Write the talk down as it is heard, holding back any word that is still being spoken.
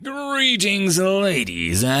Greetings,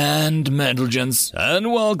 ladies and gents,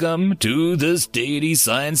 and welcome to this daily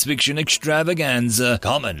science fiction extravaganza,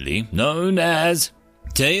 commonly known as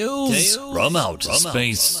Tales from Outer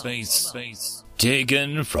Space.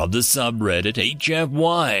 Taken from the subreddit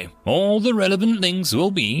HFY. All the relevant links will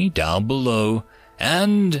be down below.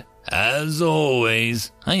 And, as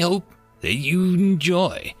always, I hope that you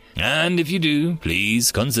enjoy. And if you do,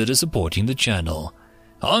 please consider supporting the channel.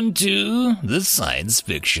 On to the science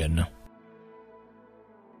fiction.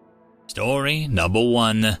 Story number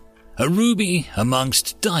 1. A Ruby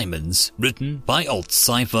Amongst Diamonds, written by Alt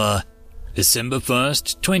Cypher. December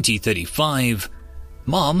 1st, 2035.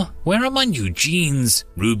 Mom, where are my new jeans?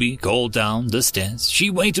 Ruby called down the stairs.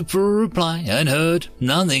 She waited for a reply and heard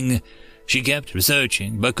nothing. She kept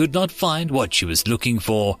researching but could not find what she was looking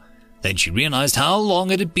for. Then she realized how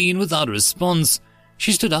long it had been without a response.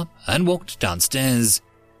 She stood up and walked downstairs.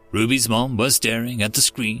 Ruby's mom was staring at the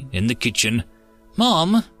screen in the kitchen.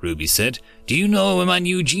 Mom, Ruby said, do you know where my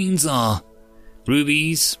new jeans are?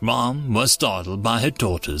 Ruby's mom was startled by her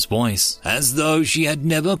daughter's voice, as though she had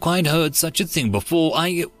never quite heard such a thing before.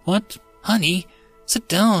 What? Honey, sit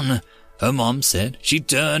down, her mom said. She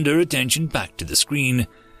turned her attention back to the screen.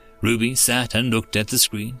 Ruby sat and looked at the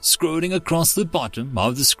screen. Scrolling across the bottom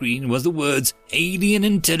of the screen was the words, Alien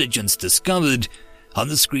Intelligence Discovered. On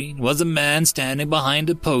the screen was a man standing behind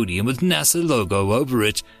a podium with NASA logo over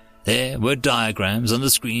it. There were diagrams on the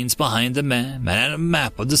screens behind the man and a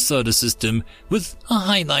map of the solar system with a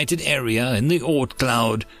highlighted area in the Oort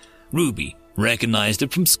cloud. Ruby recognized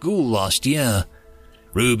it from school last year.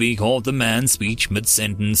 Ruby caught the man's speech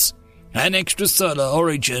mid-sentence. An extrasolar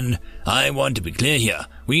origin. I want to be clear here.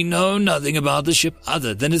 We know nothing about the ship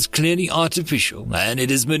other than it's clearly artificial, and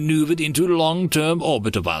it is maneuvered into a long-term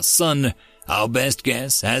orbit of our sun. Our best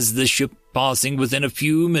guess has the ship passing within a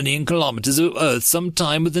few million kilometers of Earth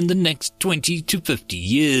sometime within the next 20 to 50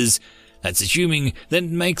 years. That's assuming that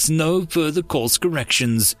it makes no further course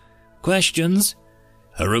corrections. Questions?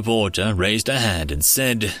 A reporter raised a hand and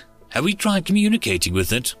said, Have we tried communicating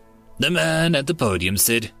with it? The man at the podium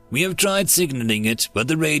said, We have tried signaling it, but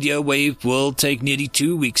the radio wave will take nearly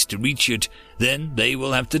 2 weeks to reach it. Then they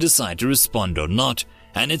will have to decide to respond or not,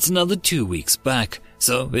 and it's another 2 weeks back.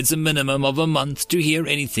 So it's a minimum of a month to hear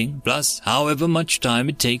anything, plus however much time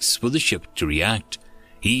it takes for the ship to react.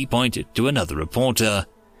 He pointed to another reporter.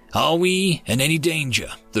 Are we in any danger?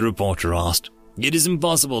 The reporter asked. It is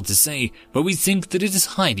impossible to say, but we think that it is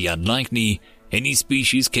highly unlikely. Any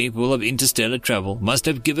species capable of interstellar travel must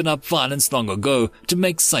have given up violence long ago to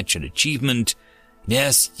make such an achievement.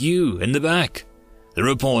 Yes, you in the back. The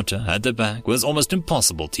reporter at the back was almost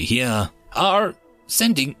impossible to hear. Are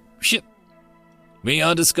sending ship. We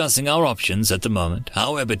are discussing our options at the moment.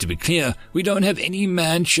 However, to be clear, we don't have any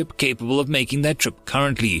manned ship capable of making that trip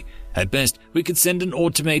currently. At best, we could send an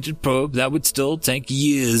automated probe that would still take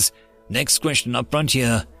years. Next question up front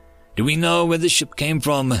here. Do we know where the ship came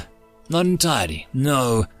from? Not entirely,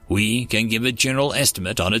 no. We can give a general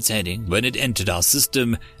estimate on its heading when it entered our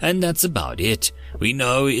system, and that's about it. We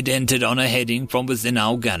know it entered on a heading from within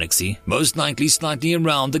our galaxy, most likely slightly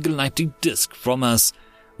around the galactic disk from us.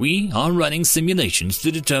 We are running simulations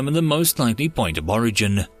to determine the most likely point of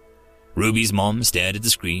origin. Ruby's mom stared at the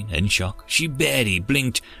screen in shock. She barely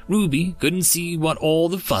blinked. Ruby couldn't see what all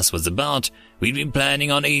the fuss was about. We'd been planning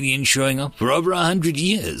on aliens showing up for over 100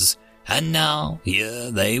 years. And now, here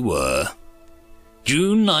they were.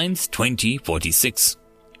 June 9th, 2046.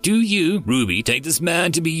 Do you, Ruby, take this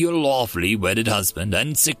man to be your lawfully wedded husband,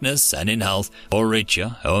 in sickness and in health, or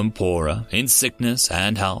richer or poorer, in sickness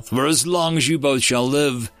and health, for as long as you both shall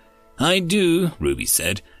live? I do, Ruby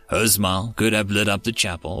said. Her smile could have lit up the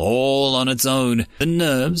chapel all on its own. The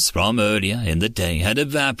nerves from earlier in the day had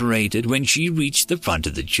evaporated when she reached the front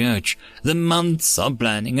of the church. The months of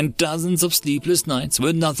planning and dozens of sleepless nights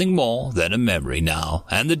were nothing more than a memory now,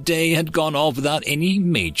 and the day had gone off without any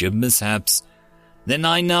major mishaps. Then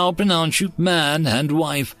I now pronounce you man and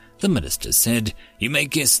wife, the minister said. You may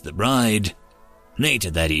kiss the bride.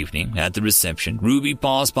 Later that evening, at the reception, Ruby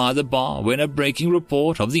passed by the bar when a breaking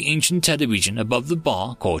report of the ancient television above the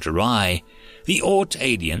bar caught her eye. The Oort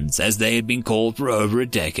aliens, as they had been called for over a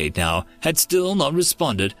decade now, had still not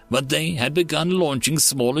responded, but they had begun launching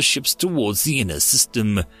smaller ships towards the inner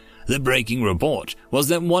system. The breaking report was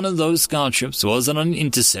that one of those scout ships was on an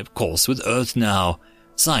intercept course with Earth now.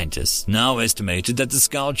 Scientists now estimated that the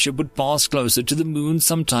scout ship would pass closer to the moon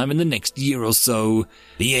sometime in the next year or so.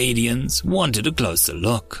 The aliens wanted a closer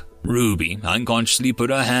look. Ruby unconsciously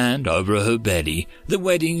put her hand over her belly. The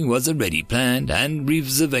wedding was already planned, and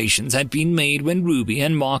reservations had been made when Ruby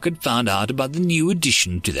and Mark had found out about the new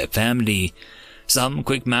addition to their family. Some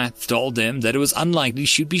quick math told them that it was unlikely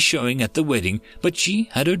she'd be showing at the wedding, but she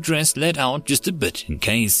had her dress let out just a bit in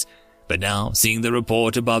case. But now, seeing the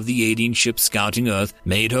report above the alien ship scouting Earth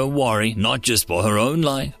made her worry not just for her own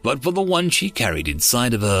life, but for the one she carried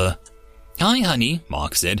inside of her. "Hi, honey,"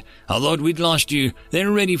 Mark said. "I thought we'd lost you.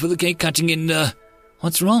 They're ready for the cake cutting in,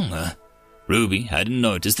 What's wrong, Ruby hadn't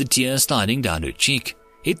noticed the tear sliding down her cheek.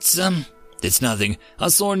 It's nothing. I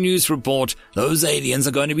saw a news report. Those aliens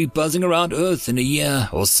are going to be buzzing around Earth in a year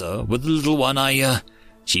or so with the little one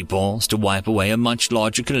She paused to wipe away a much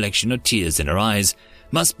larger collection of tears in her eyes.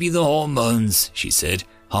 "Must be the hormones," she said,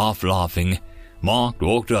 half laughing. Mark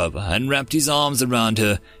walked over and wrapped his arms around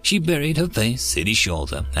her. She buried her face in his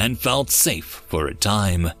shoulder and felt safe for a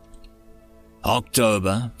time.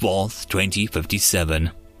 October 4th, 2057.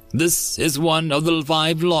 "This is one of the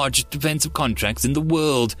 5 largest defensive contracts in the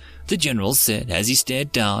world," the general said as he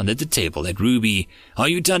stared down at the table at Ruby. "Are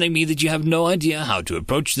you telling me that you have no idea how to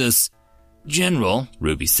approach this?" "General,"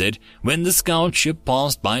 Ruby said, "when the scout ship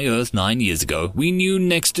passed by Earth 9 years ago, we knew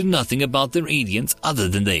next to nothing about their aliens other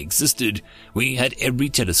than they existed. We had every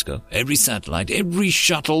telescope, every satellite, every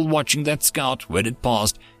shuttle watching that scout when it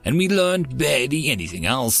passed, and we learned barely anything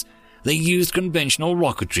else. They used conventional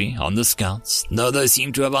rocketry on the scouts, though they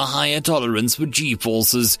seem to have a higher tolerance for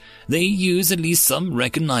G-forces. They use at least some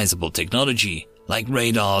recognizable technology, like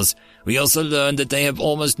radars. We also learned that they have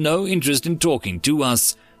almost no interest in talking to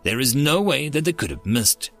us. There is no way that they could have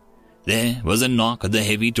missed." There was a knock at the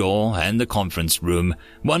heavy door and the conference room.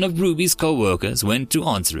 One of Ruby's co-workers went to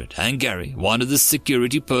answer it, and Gary, one of the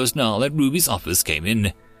security personnel at Ruby's office, came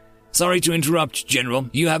in. "Sorry to interrupt, General.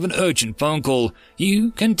 You have an urgent phone call.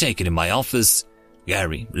 You can take it in my office."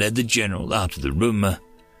 Gary led the general out of the room.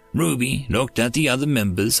 Ruby looked at the other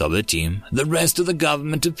members of her team. The rest of the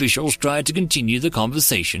government officials tried to continue the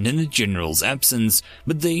conversation in the general's absence,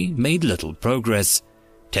 but they made little progress.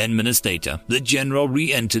 10 minutes later, the general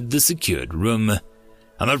re-entered the secured room.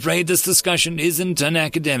 "I'm afraid this discussion isn't an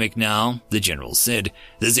academic now," the general said.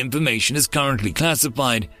 "This information is currently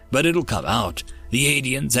classified, but it'll come out. The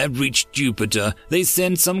aliens have reached Jupiter. They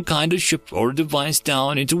sent some kind of ship or a device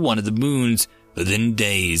down into one of the moons. Within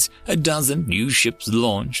days, a dozen new ships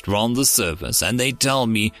launched were on the surface, and they tell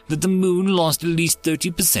me that the moon lost at least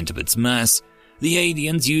 30% of its mass. The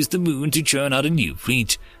aliens used the moon to churn out a new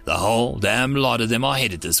fleet. The whole damn lot of them are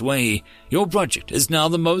headed this way. Your project is now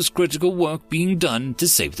the most critical work being done to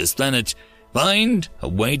save this planet. Find a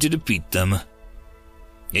way to defeat them."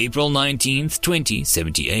 April 19th,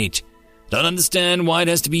 2078. "Don't understand why it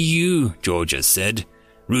has to be you," Georgia said.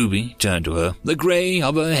 Ruby turned to her. The grey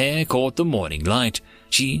of her hair caught the morning light.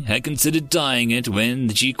 She had considered dyeing it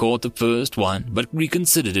when she caught the first one, but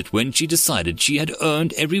reconsidered it when she decided she had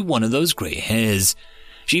earned every one of those grey hairs.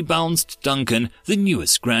 She bounced Duncan, the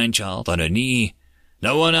newest grandchild, on her knee.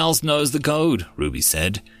 "No one else knows the code," Ruby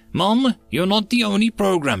said. "Mom, you're not the only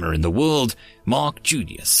programmer in the world," Mark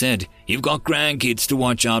Jr. said. "You've got grandkids to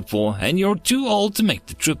watch out for, and you're too old to make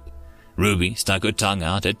the trip." Ruby stuck her tongue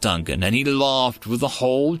out at Duncan, and he laughed with a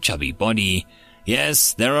whole chubby body.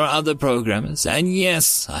 "Yes, there are other programmers, and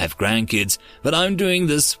yes, I have grandkids, but I'm doing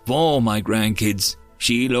this for my grandkids."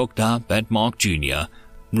 She looked up at Mark Jr.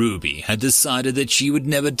 Ruby had decided that she would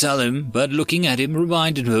never tell him, but looking at him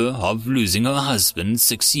reminded her of losing her husband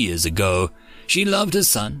 6 years ago. She loved her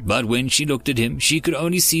son, but when she looked at him, she could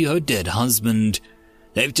only see her dead husband.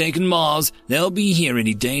 "They've taken Mars. They'll be here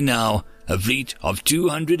any day now. A fleet of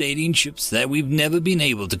 200 alien ships that we've never been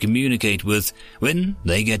able to communicate with. When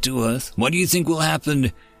they get to Earth, what do you think will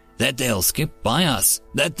happen? That they'll skip by us?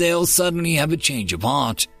 That they'll suddenly have a change of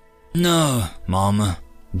heart?" "No, Mom,"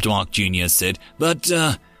 Mark Jr. said, "but,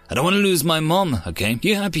 I don't want to lose my mom, okay?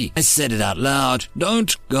 You happy? I said it out loud.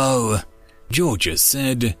 Don't go." Georgia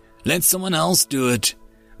said, "Let someone else do it."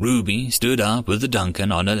 Ruby stood up with the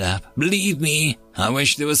Duncan on her lap. "Believe me, I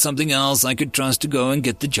wish there was something else I could trust to go and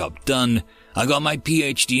get the job done. I got my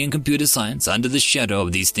PhD in computer science under the shadow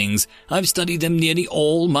of these things. I've studied them nearly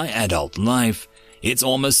all my adult life. It's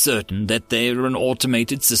almost certain that they're an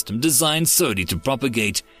automated system designed solely to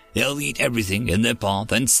propagate. They'll eat everything in their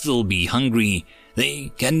path and still be hungry.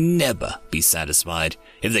 They can never be satisfied.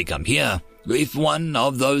 If they come here, if one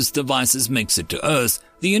of those devices makes it to Earth,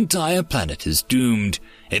 the entire planet is doomed.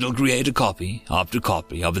 It'll create a copy after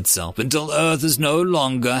copy of itself until Earth is no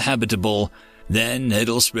longer habitable. Then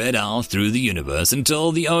it'll spread out through the universe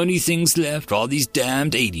until the only things left are these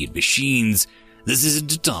damned alien machines. This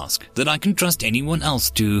isn't a task that I can trust anyone else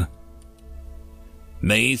to."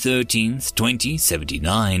 May 13th,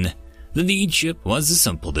 2079. The lead ship was a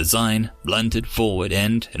simple design, blunted forward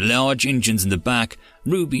and large engines in the back.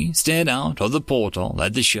 Ruby stared out of the portal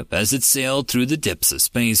at the ship as it sailed through the depths of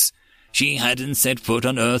space. She hadn't set foot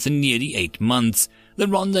on Earth in nearly 8 months. The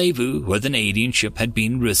rendezvous with an alien ship had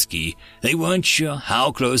been risky. They weren't sure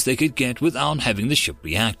how close they could get without having the ship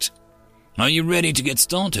react. "Are you ready to get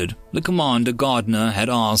started?" the Commander Gardner had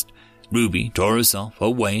asked. Ruby tore herself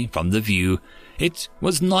away from the view. It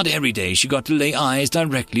was not every day she got to lay eyes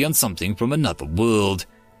directly on something from another world.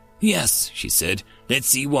 "Yes," she said, "let's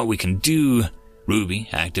see what we can do." Ruby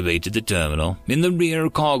activated the terminal. In the rear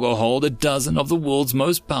cargo hold, a dozen of the world's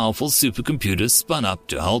most powerful supercomputers spun up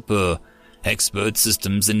to help her. Expert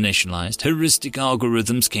systems initialized, heuristic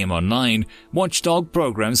algorithms came online, watchdog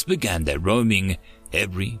programs began their roaming.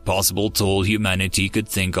 Every possible tool humanity could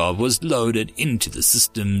think of was loaded into the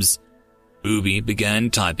systems. Ruby began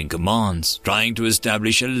typing commands, trying to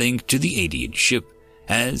establish a link to the alien ship.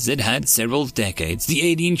 As it had several decades, the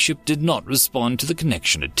alien ship did not respond to the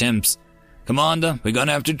connection attempts. "Commander, we're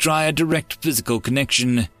gonna have to try a direct physical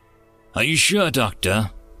connection." "Are you sure, Doctor?"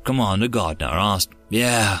 Commander Gardner asked.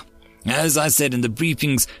 "Yeah. As I said in the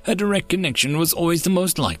briefings, a direct connection was always the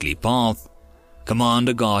most likely path."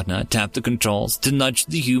 Commander Gardner tapped the controls to nudge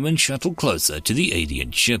the human shuttle closer to the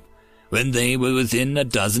alien ship. When they were within a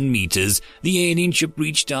dozen meters, the alien ship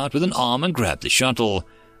reached out with an arm and grabbed the shuttle.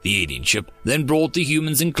 The alien ship then brought the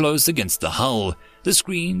humans in close against the hull. The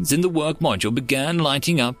screens in the work module began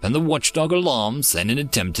lighting up and the watchdog alarms and an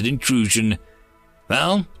attempted intrusion.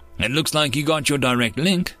 "Well, it looks like you got your direct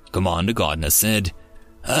link," Commander Gardner said.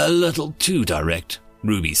 "A little too direct,"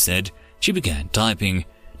 Ruby said. She began typing.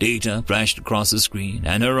 Data flashed across the screen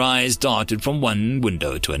and her eyes darted from one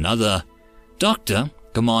window to another. "Doctor,"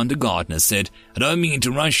 Commander Gardner said, "I don't mean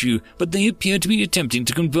to rush you, but they appear to be attempting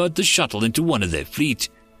to convert the shuttle into one of their fleet."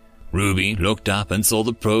 Ruby looked up and saw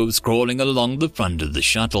the probes crawling along the front of the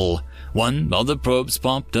shuttle. One of the probes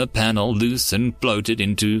popped a panel loose and floated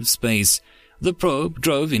into space. The probe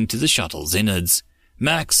drove into the shuttle's innards.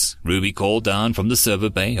 "Max," Ruby called down from the server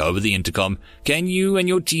bay over the intercom, "can you and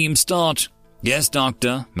your team start?" "Yes,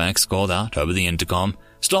 Doctor," Max called out over the intercom.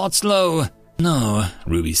 "Start slow." "No,"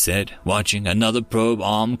 Ruby said, watching another probe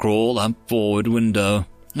arm crawl up forward window.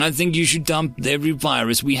 "I think you should dump every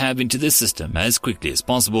virus we have into the system as quickly as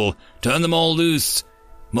possible. Turn them all loose."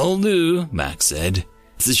 "Will do," Max said.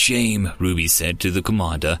 "It's a shame," Ruby said to the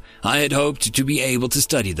commander. "I had hoped to be able to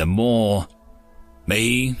study them more."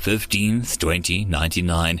 May 15th,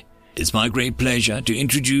 2099. It is my great pleasure to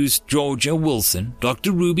introduce Georgia Wilson,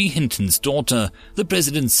 Dr. Ruby Hinton's daughter, the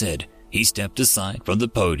president said. He stepped aside from the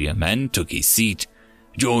podium and took his seat.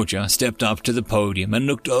 Georgia stepped up to the podium and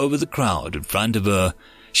looked over the crowd in front of her.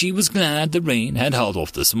 She was glad the rain had held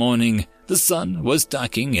off this morning. The sun was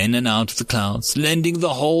ducking in and out of the clouds, lending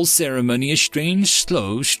the whole ceremony a strange,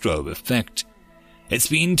 slow strobe effect. "It's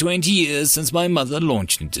been 20 years since my mother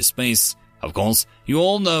launched into space. Of course, you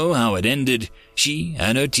all know how it ended. She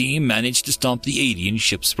and her team managed to stop the alien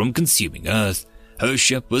ships from consuming Earth. Her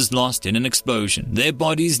ship was lost in an explosion. Their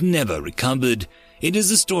bodies never recovered. It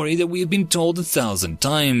is a story that we have been told 1,000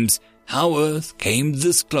 times, how Earth came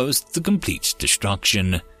this close to complete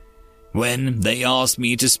destruction. When they asked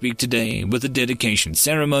me to speak today with a dedication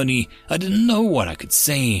ceremony, I didn't know what I could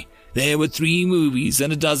say. There were 3 movies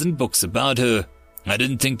and a dozen books about her. I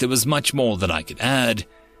didn't think there was much more that I could add.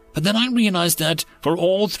 But then I realized that for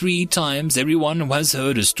all 3 times everyone who has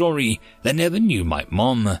heard her story, they never knew my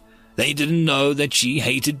mom. They didn't know that she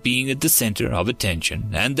hated being at the center of attention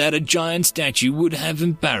and that a giant statue would have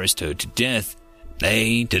embarrassed her to death.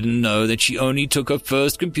 They didn't know that she only took her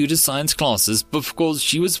first computer science classes because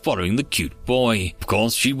she was following the cute boy. Of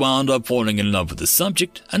course, she wound up falling in love with the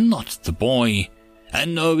subject and not the boy.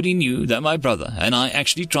 And nobody knew that my brother and I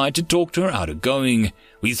actually tried to talk to her out of going.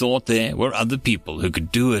 We thought there were other people who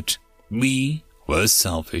could do it. We were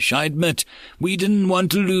selfish, I admit. We didn't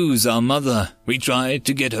want to lose our mother. We tried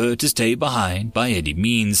to get her to stay behind by any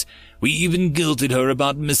means. We even guilted her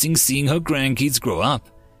about missing seeing her grandkids grow up.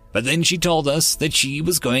 But then she told us that she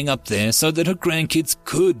was going up there so that her grandkids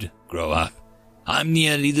could grow up. I'm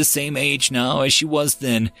nearly the same age now as she was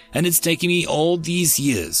then, and it's taken me all these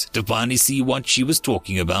years to finally see what she was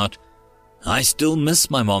talking about. I still miss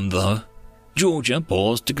my mom, though. Georgia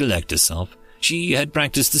paused to collect herself. She had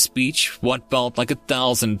practiced the speech what felt like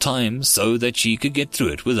 1,000 times so that she could get through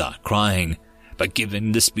it without crying. But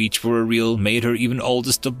giving the speech for a reel made her even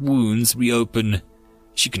oldest of wounds reopen.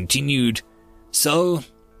 She continued, "So,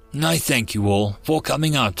 I thank you all for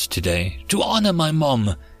coming out today to honor my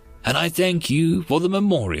mom. And I thank you for the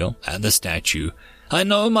memorial and the statue. I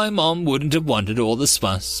know my mom wouldn't have wanted all this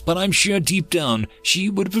fuss, but I'm sure deep down she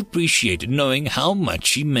would have appreciated knowing how much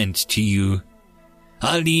she meant to you.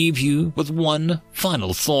 I'll leave you with one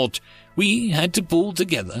final thought. We had to pull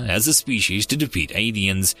together as a species to defeat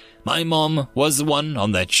aliens. My mom was the one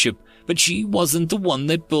on that ship, but she wasn't the one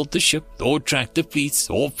that built the ship or tracked the fleets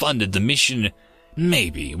or funded the mission.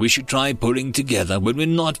 Maybe we should try pulling together when we're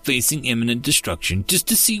not facing imminent destruction just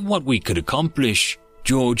to see what we could accomplish.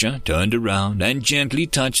 Georgia turned around and gently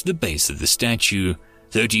touched the base of the statue,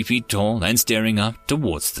 30 feet tall and staring up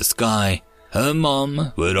towards the sky. Her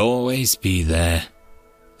mom would always be there.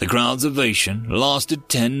 The crowd's ovation lasted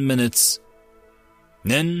 10 minutes.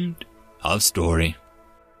 End of story.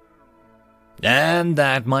 And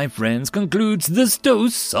that, my friends, concludes this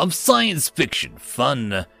dose of science fiction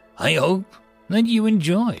fun. I hope that you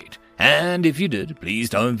enjoyed. And if you did, please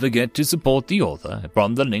don't forget to support the author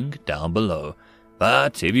from the link down below.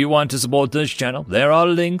 But if you want to support this channel, there are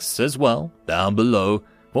links as well down below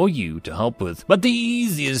for you to help with. But the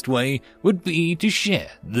easiest way would be to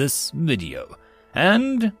share this video.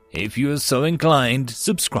 And if you are so inclined,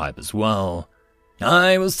 subscribe as well.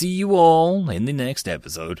 I will see you all in the next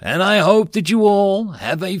episode, and I hope that you all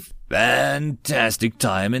have a fantastic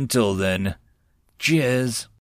time until then. Cheers.